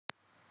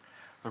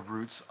The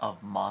roots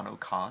of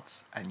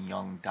monocots and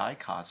young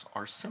dicots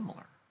are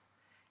similar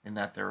in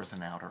that there is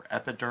an outer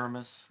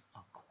epidermis, a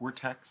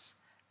cortex,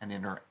 an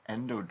inner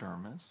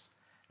endodermis,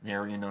 an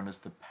area known as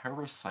the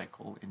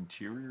pericycle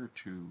interior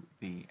to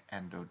the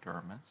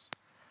endodermis,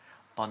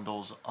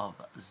 bundles of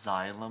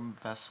xylem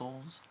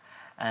vessels,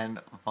 and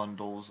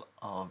bundles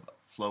of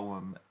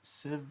phloem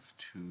sieve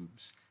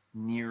tubes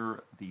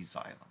near the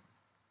xylem.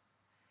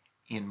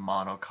 In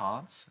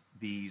monocots,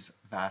 these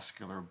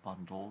vascular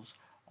bundles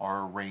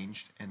are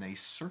arranged in a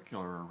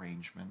circular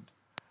arrangement,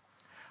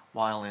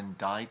 while in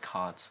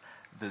dicots,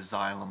 the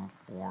xylem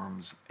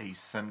forms a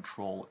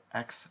central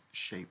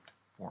X-shaped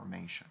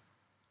formation.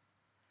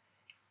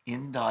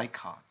 In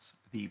dicots,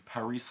 the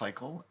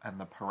pericycle and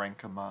the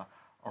parenchyma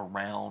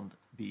around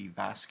the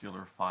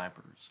vascular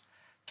fibers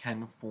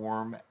can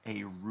form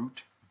a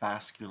root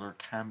vascular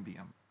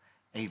cambium,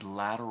 a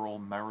lateral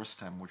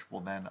meristem which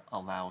will then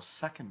allow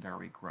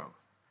secondary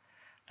growth,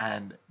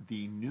 and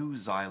the new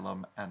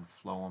xylem and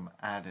phloem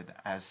added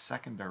as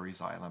secondary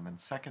xylem and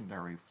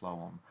secondary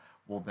phloem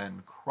will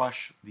then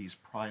crush these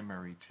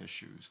primary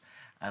tissues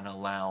and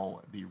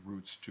allow the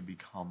roots to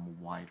become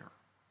wider.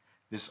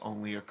 This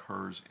only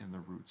occurs in the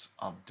roots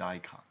of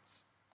dicots.